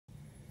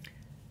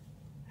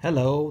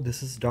Hello,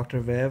 this is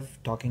Dr. Vev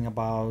talking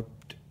about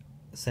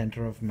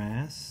center of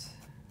mass.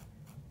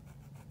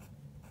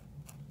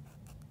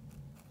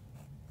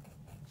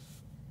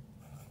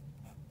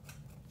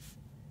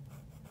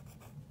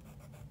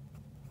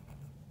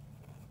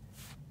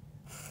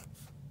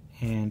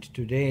 And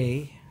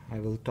today I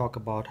will talk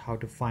about how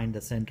to find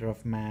the center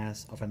of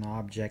mass of an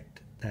object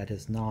that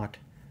is not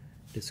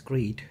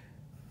discrete.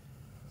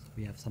 So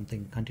we have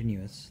something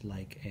continuous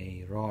like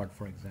a rod,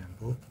 for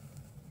example.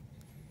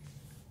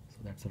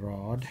 So that's a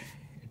rod.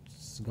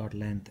 It's got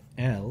length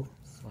L.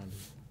 So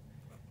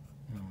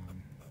I'll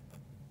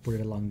put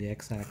it along the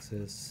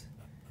x-axis,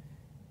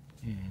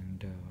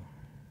 and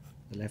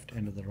the left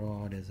end of the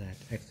rod is at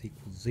x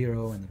equals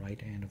 0 and the right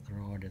end of the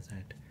rod is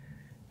at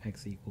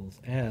x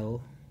equals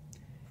L,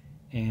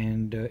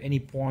 and any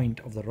point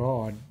of the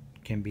rod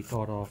can be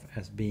thought of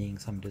as being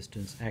some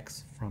distance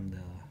x from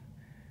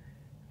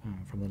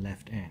the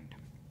left end.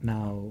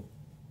 Now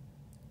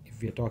if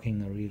we're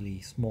talking a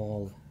really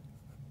small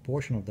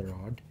portion of the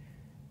rod,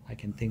 I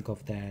can think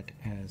of that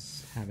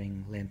as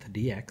having length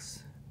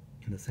dx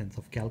in the sense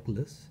of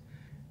calculus.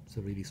 It's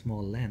a really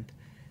small length.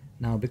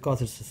 Now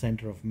because it's the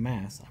center of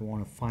mass, I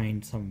want to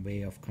find some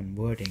way of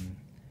converting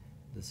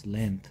this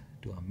length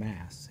to a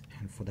mass,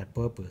 and for that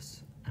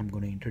purpose I'm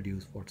going to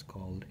introduce what's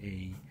called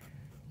a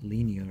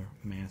linear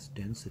mass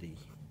density.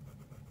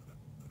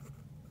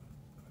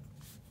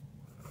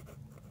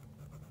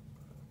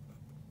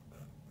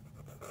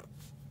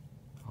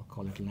 I'll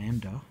call it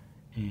lambda,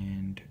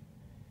 and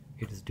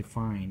it is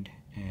defined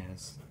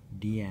as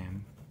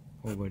dm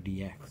over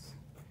dx.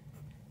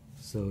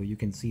 So you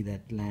can see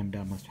that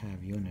lambda must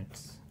have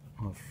units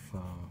of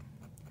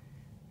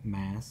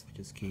mass, which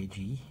is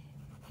kg,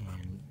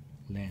 and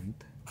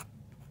length,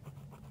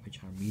 which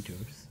are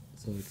meters.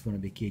 So it's going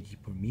to be kg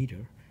per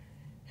meter.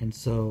 And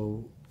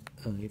so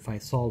if I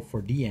solve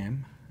for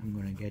dm, I'm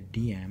going to get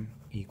dm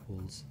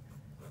equals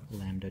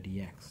lambda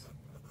dx.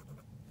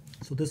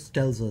 So this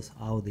tells us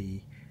how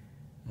the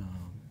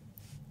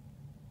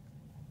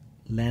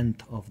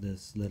length of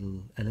this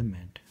little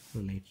element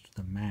relates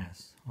to the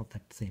mass of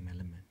that same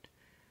element.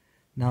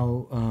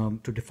 Now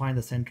to define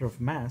the center of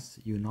mass,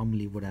 you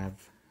normally would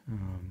have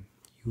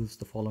used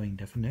the following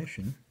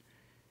definition,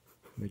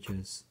 which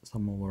is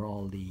sum over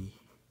all the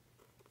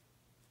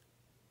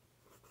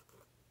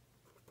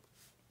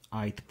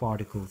ith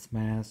particle's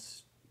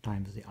mass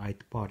times the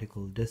ith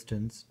particle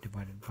distance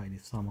divided by the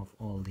sum of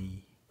all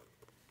the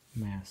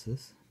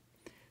masses.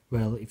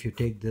 Well, if you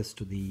take this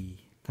to the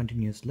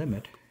continuous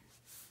limit,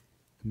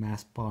 the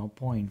mass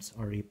points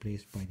are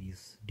replaced by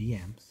these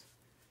dm's,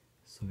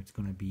 so it's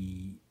going to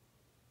be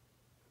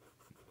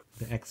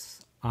the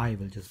xi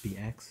will just be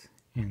x,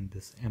 and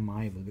this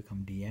mi will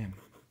become dm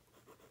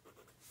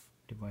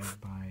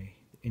divided by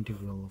the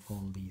integral of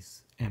all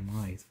these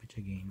mi's, which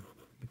again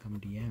become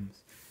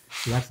dm's.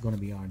 So that's going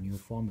to be our new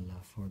formula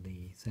for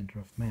the center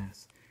of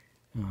mass.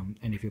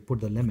 And if you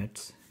put the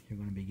limits, you're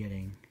going to be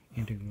getting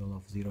integral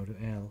of 0 to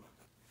L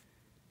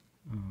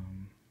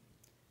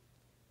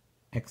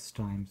x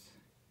times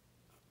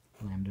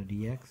lambda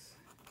dx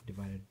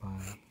divided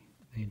by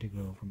the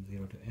integral from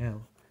 0 to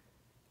L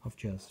of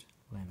just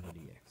lambda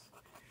dx.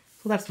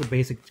 So that's the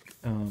basic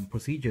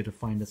procedure to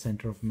find the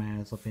center of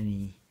mass of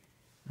any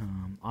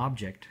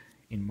object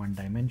in one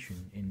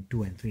dimension. In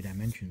 2 and 3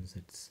 dimensions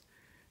it's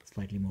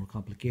slightly more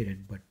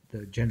complicated, but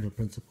the general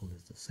principle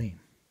is the same.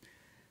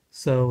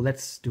 So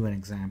let's do an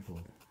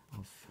example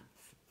of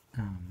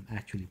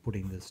actually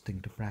putting this thing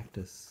to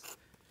practice.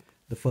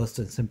 The first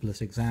and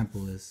simplest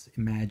example is,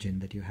 imagine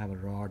that you have a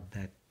rod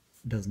that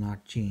does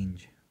not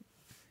change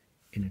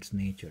in its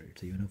nature.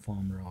 It's a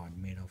uniform rod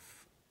made of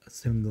a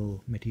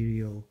single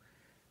material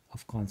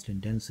of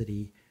constant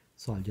density.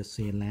 So I'll just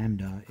say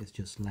lambda is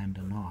just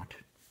lambda naught,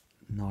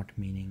 naught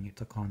meaning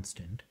it's a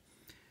constant.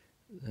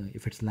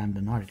 If it's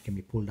lambda naught, it can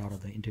be pulled out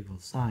of the integral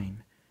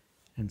sign.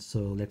 And so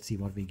let's see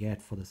what we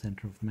get for the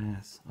center of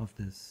mass of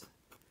this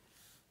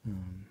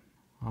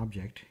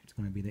object. It's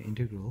going to be the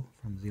integral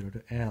from 0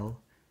 to L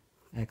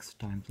x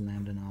times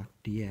lambda naught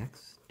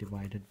dx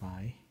divided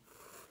by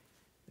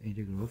the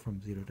integral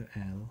from 0 to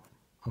L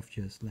of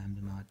just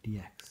lambda naught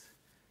dx.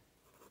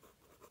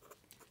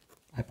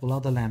 I pull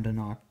out the lambda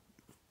naught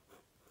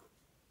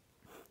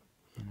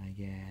and I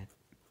get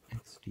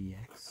x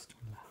dx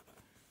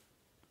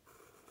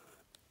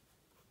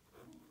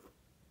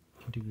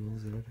integral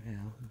 0 to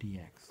L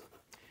dx.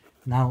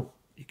 Now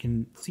you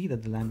can see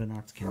that the lambda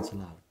naughts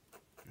cancel out.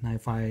 Now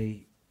if I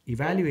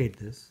evaluate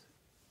this,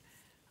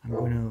 I'm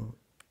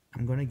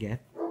going to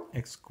get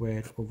x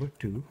squared over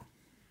 2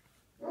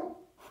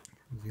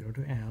 from 0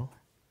 to L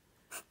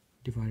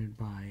divided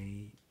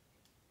by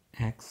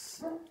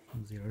x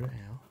from 0 to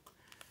L.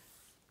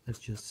 Let's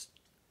just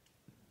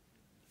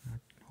not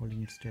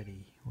holding it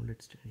steady, hold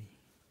it steady.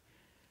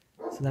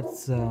 So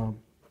that's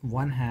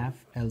 1/2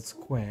 L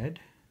squared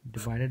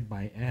divided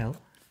by L,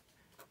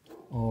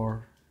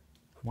 or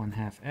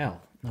 1/2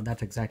 L. Now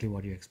that's exactly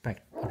what you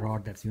expect. A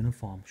rod that's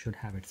uniform should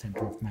have its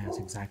center of mass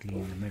exactly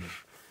in the middle.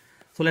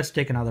 So let's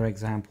take another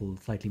example,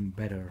 slightly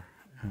better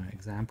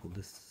example.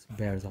 This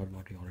bears out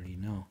what you already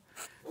know.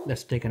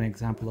 Let's take an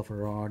example of a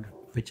rod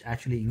which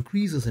actually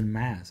increases in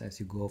mass as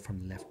you go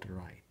from left to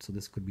right. So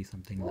this could be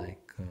something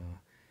like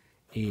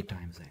A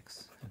times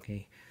X.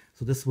 Okay,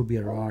 so this would be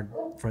a rod,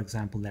 for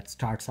example, that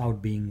starts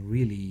out being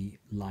really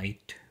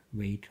light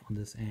weight on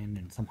this end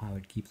and somehow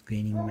it keeps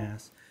gaining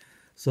mass.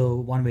 So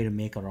one way to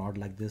make a rod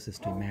like this is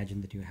to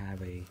imagine that you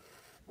have a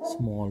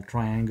small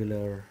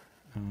triangular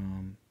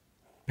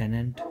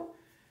pennant,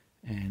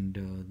 and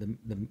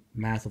the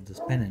mass of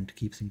this pennant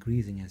keeps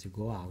increasing as you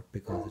go out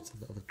because it's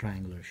of a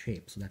triangular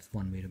shape. So that's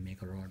one way to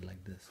make a rod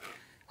like this.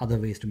 Other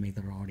ways to make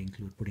the rod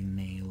include putting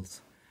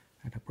nails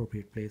at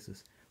appropriate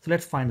places. So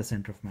let's find the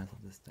center of mass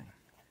of this thing.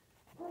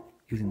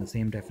 Using the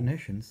same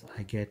definitions,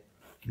 I get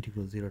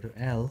integral 0 to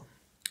L.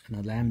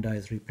 Now lambda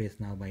is replaced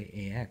now by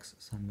ax,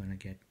 so I'm going to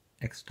get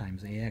x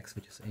times ax,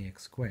 which is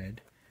ax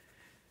squared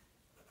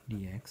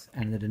dx,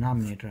 and in the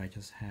denominator I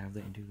just have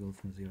the integral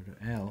from 0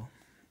 to L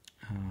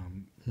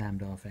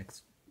lambda of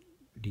x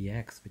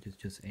dx, which is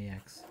just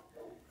ax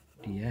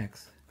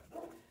dx.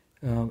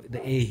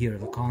 The a here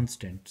is a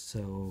constant,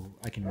 so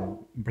I can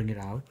bring it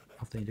out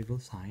of the integral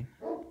sign,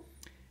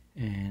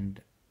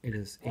 and it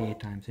is a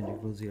times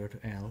integral 0 to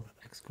L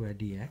x squared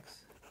dx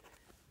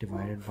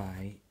divided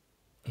by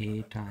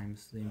a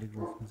times the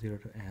integral from 0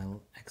 to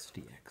L x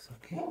dx.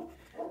 Okay,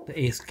 the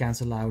a's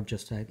cancel out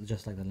just like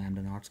the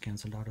lambda naughts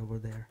canceled out over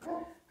there.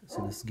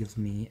 So this gives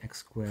me x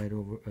squared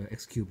over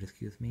x cubed,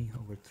 excuse me,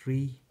 over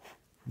 3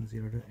 from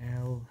 0 to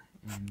L,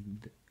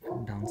 and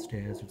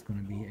downstairs it's going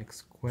to be x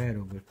squared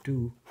over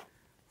 2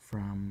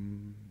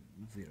 from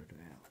 0 to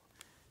L.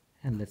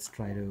 And let's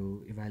try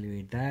to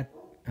evaluate that.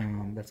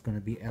 That's going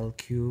to be L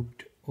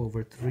cubed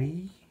over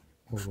 3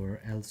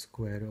 over L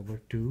squared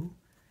over 2,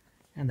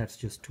 and that's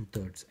just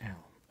 2/3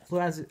 L. So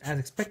as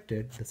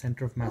expected, the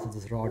center of mass of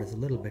this rod is a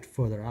little bit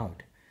further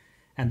out.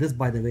 And this,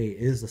 by the way,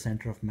 is the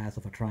center of mass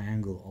of a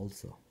triangle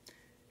also.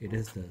 It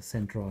is the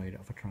centroid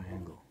of a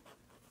triangle.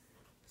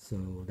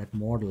 So that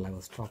model I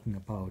was talking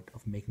about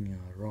of making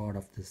a rod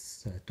of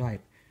this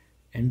type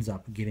ends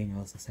up giving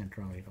us the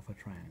centroid of a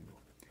triangle.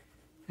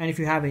 And if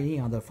you have any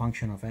other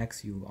function of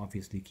x, you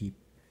obviously keep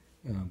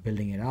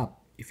building it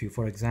up. If you,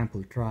 for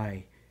example,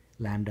 try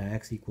lambda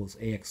x equals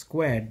ax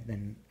squared,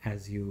 then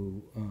as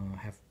you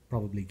have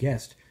probably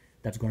guessed,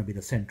 that's going to be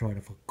the centroid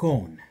of a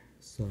cone.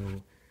 So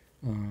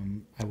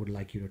I would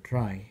like you to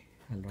try,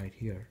 I'll write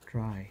here,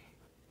 try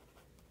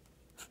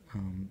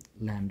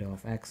lambda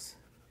of x,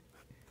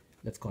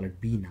 let's call it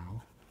b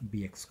now,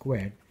 bx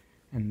squared,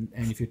 and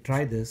if you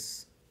try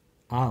this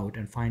out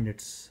and find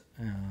its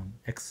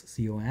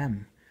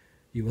XCOM,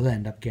 you will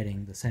end up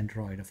getting the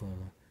centroid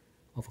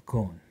of a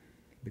cone,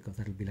 because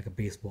that'll be like a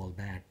baseball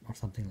bat or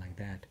something like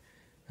that,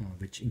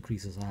 which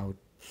increases out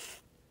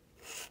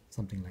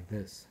something like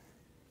this.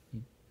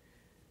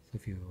 So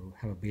if you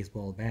have a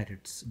baseball bat,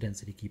 its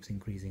density keeps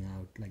increasing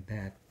out like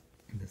that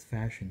in this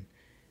fashion,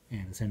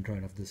 and the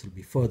centroid of this will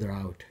be further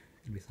out.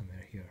 It'll be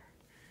somewhere here.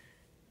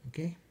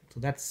 Okay, so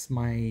that's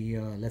my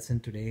lesson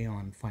today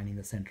on finding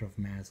the center of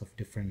mass of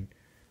different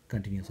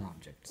continuous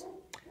objects.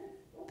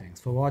 Thanks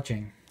for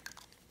watching.